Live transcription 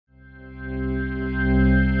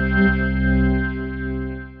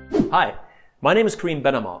Hi, my name is Karim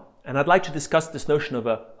Benammar, and I'd like to discuss this notion of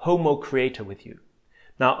a Homo creator with you.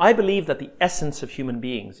 Now, I believe that the essence of human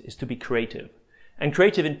beings is to be creative, and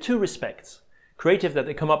creative in two respects. Creative that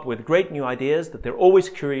they come up with great new ideas, that they're always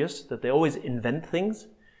curious, that they always invent things,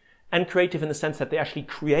 and creative in the sense that they actually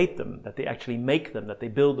create them, that they actually make them, that they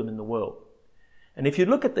build them in the world. And if you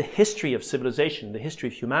look at the history of civilization, the history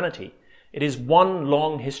of humanity, it is one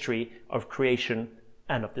long history of creation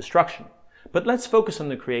and of destruction. But let's focus on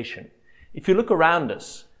the creation. If you look around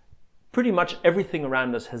us, pretty much everything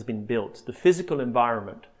around us has been built. The physical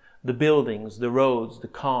environment, the buildings, the roads, the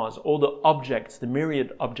cars, all the objects, the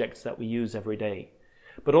myriad objects that we use every day.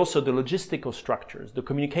 But also the logistical structures, the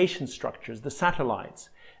communication structures, the satellites,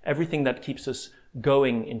 everything that keeps us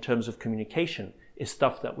going in terms of communication is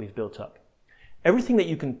stuff that we've built up. Everything that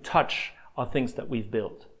you can touch are things that we've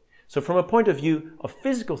built. So from a point of view of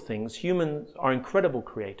physical things, humans are incredible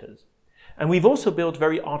creators. And we've also built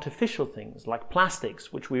very artificial things like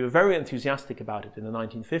plastics, which we were very enthusiastic about it in the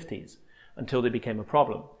 1950s until they became a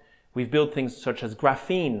problem. We've built things such as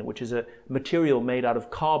graphene, which is a material made out of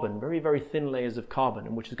carbon, very, very thin layers of carbon,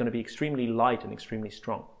 and which is going to be extremely light and extremely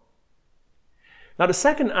strong. Now, the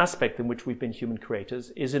second aspect in which we've been human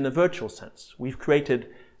creators is in a virtual sense. We've created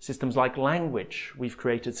systems like language. We've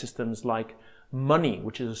created systems like money,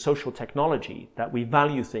 which is a social technology that we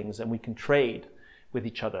value things and we can trade with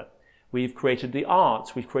each other. We've created the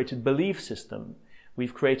arts, we've created belief system,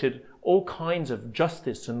 we've created all kinds of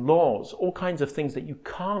justice and laws, all kinds of things that you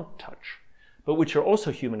can't touch, but which are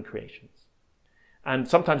also human creations. And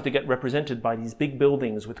sometimes they get represented by these big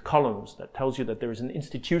buildings with columns that tells you that there is an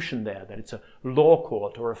institution there, that it's a law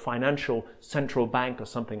court or a financial central bank or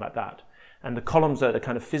something like that. And the columns are the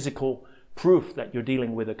kind of physical proof that you're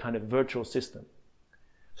dealing with a kind of virtual system.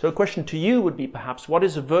 So a question to you would be perhaps, what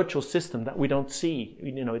is a virtual system that we don't see?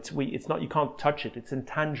 It's not, you can't touch it, it's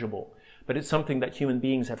intangible, but it's something that human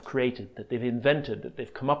beings have created, that they've invented, that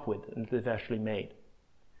they've come up with, and that they've actually made.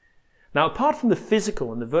 Now, apart from the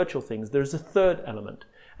physical and the virtual things, there's a third element,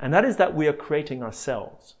 and that is that we are creating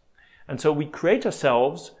ourselves. And so we create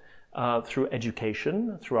ourselves through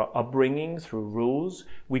education, through our upbringing, through rules.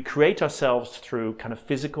 We create ourselves through kind of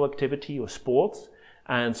physical activity or sports,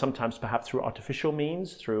 and sometimes perhaps through artificial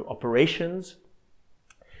means, through operations.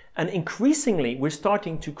 And increasingly, we're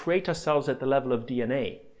starting to create ourselves at the level of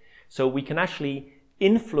DNA. So we can actually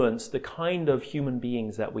influence the kind of human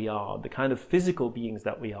beings that we are, the kind of physical beings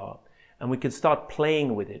that we are. And we can start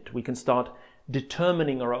playing with it. We can start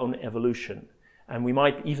determining our own evolution. And we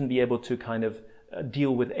might even be able to kind of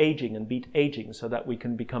deal with aging and beat aging so that we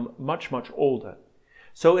can become much, much older.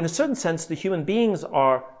 So in a certain sense, the human beings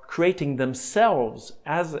are creating themselves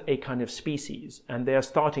as a kind of species, and they are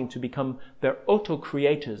starting to become their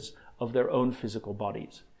auto-creators of their own physical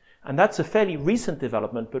bodies. And that's a fairly recent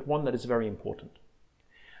development, but one that is very important.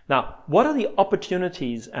 Now, what are the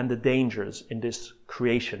opportunities and the dangers in this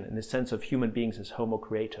creation, in the sense of human beings as Homo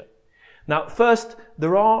creator? Now, first,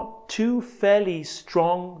 there are two fairly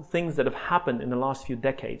strong things that have happened in the last few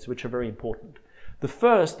decades, which are very important. The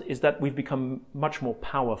first is that we've become much more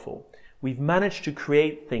powerful. We've managed to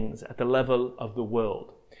create things at the level of the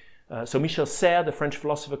world. So Michel Serres, the French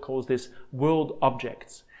philosopher, calls this world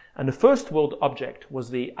objects. And the first world object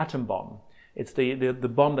was the atom bomb. It's the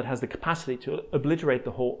bomb that has the capacity to obliterate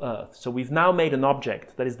the whole Earth. So we've now made an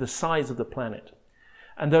object that is the size of the planet.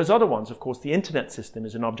 And those other ones, of course, the internet system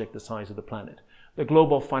is an object the size of the planet. The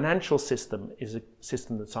global financial system is a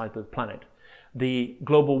system the size of the planet. The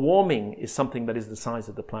global warming is something that is the size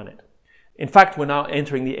of the planet. In fact, we're now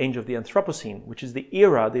entering the age of the Anthropocene, which is the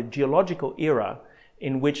era, the geological era,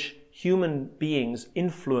 in which human beings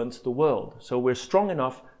influence the world. So we're strong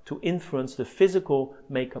enough to influence the physical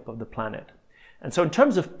makeup of the planet. And so in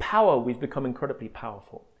terms of power, we've become incredibly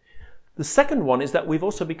powerful. The second one is that we've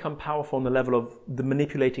also become powerful on the level of the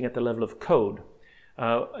manipulating at the level of code.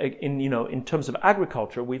 In terms of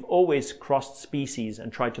agriculture, we've always crossed species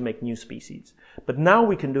and tried to make new species. But now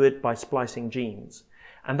we can do it by splicing genes.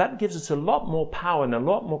 And that gives us a lot more power and a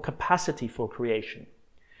lot more capacity for creation.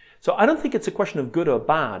 So I don't think it's a question of good or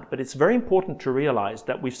bad, but it's very important to realize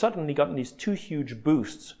that we've suddenly gotten these two huge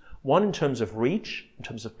boosts. One in terms of reach, in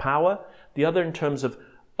terms of power, the other in terms of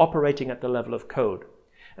operating at the level of code.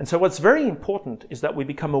 And so what's very important is that we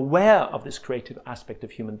become aware of this creative aspect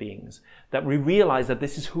of human beings, that we realize that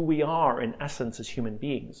this is who we are in essence as human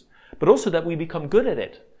beings, but also that we become good at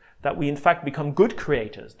it, that we in fact become good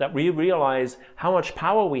creators, that we realize how much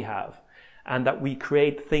power we have, and that we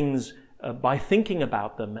create things by thinking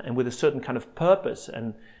about them and with a certain kind of purpose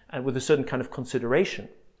and with a certain kind of consideration.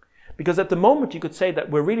 Because at the moment you could say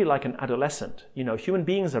that we're really like an adolescent. You know, human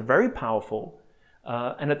beings are very powerful,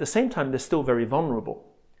 And at the same time, they're still very vulnerable.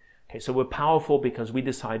 Okay, so we're powerful because we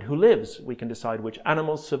decide who lives. We can decide which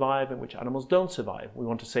animals survive and which animals don't survive. We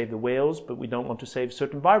want to save the whales, but we don't want to save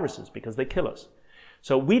certain viruses because they kill us.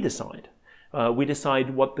 So we decide. We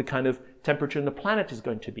decide what the kind of temperature on the planet is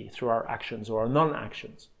going to be through our actions or our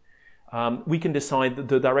non-actions. We can decide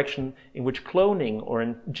the direction in which cloning or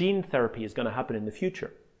in gene therapy is going to happen in the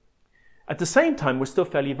future. At the same time, we're still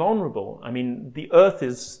fairly vulnerable. I mean, the Earth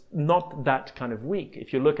is not that kind of weak.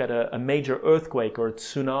 If you look at a major earthquake or a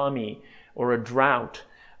tsunami or a drought,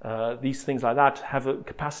 these things like that have a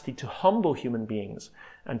capacity to humble human beings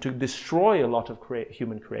and to destroy a lot of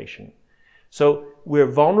human creation. So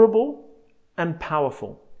we're vulnerable and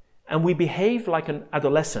powerful. And we behave like an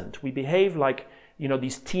adolescent. We behave like, you know,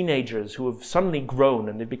 these teenagers who have suddenly grown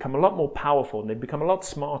and they've become a lot more powerful and they've become a lot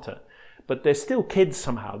smarter. But they're still kids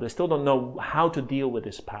somehow. They still don't know how to deal with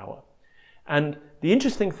this power. And the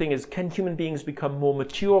interesting thing is, can human beings become more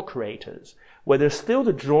mature creators, where there's still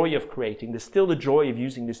the joy of creating, there's still the joy of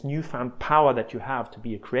using this newfound power that you have to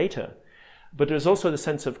be a creator, but there's also the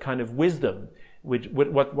sense of kind of wisdom with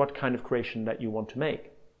what kind of creation that you want to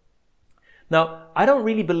make. Now, I don't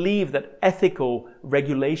really believe that ethical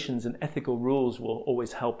regulations and ethical rules will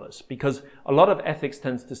always help us, because a lot of ethics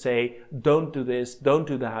tends to say, don't do this, don't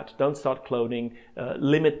do that, don't start cloning,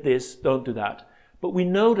 limit this, don't do that. But we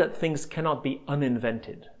know that things cannot be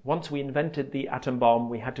uninvented. Once we invented the atom bomb,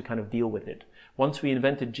 we had to kind of deal with it. Once we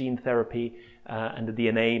invented gene therapy and the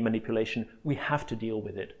DNA manipulation, we have to deal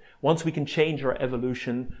with it. Once we can change our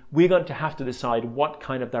evolution, we're going to have to decide what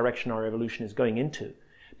kind of direction our evolution is going into,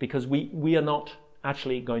 because we are not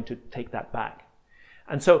actually going to take that back.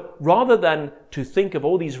 And so rather than to think of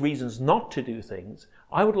all these reasons not to do things,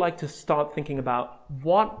 I would like to start thinking about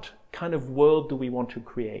what kind of world do we want to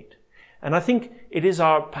create. And I think it is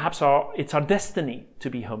it's our destiny to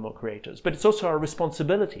be Homo creators, but it's also our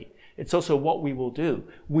responsibility. It's also what we will do.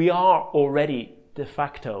 We are already de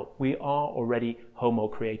facto, we are already Homo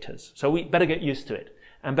creators. So we better get used to it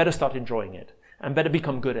and better start enjoying it and better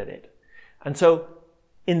become good at it. And so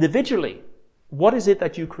individually, what is it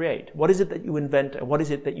that you create? What is it that you invent? And what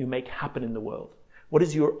is it that you make happen in the world? What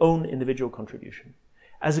is your own individual contribution?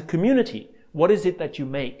 As a community, what is it that you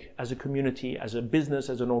make as a community, as a business,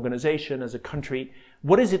 as an organization, as a country?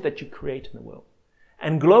 What is it that you create in the world?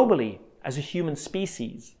 And globally, as a human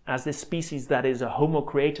species, as this species that is a Homo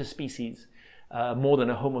creator species, more than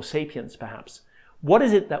a Homo sapiens perhaps, what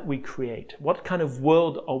is it that we create? What kind of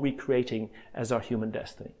world are we creating as our human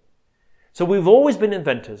destiny? So we've always been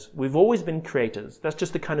inventors, we've always been creators. That's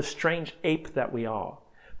just the kind of strange ape that we are.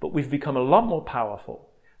 But we've become a lot more powerful,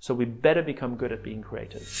 so we better become good at being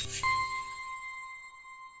creators.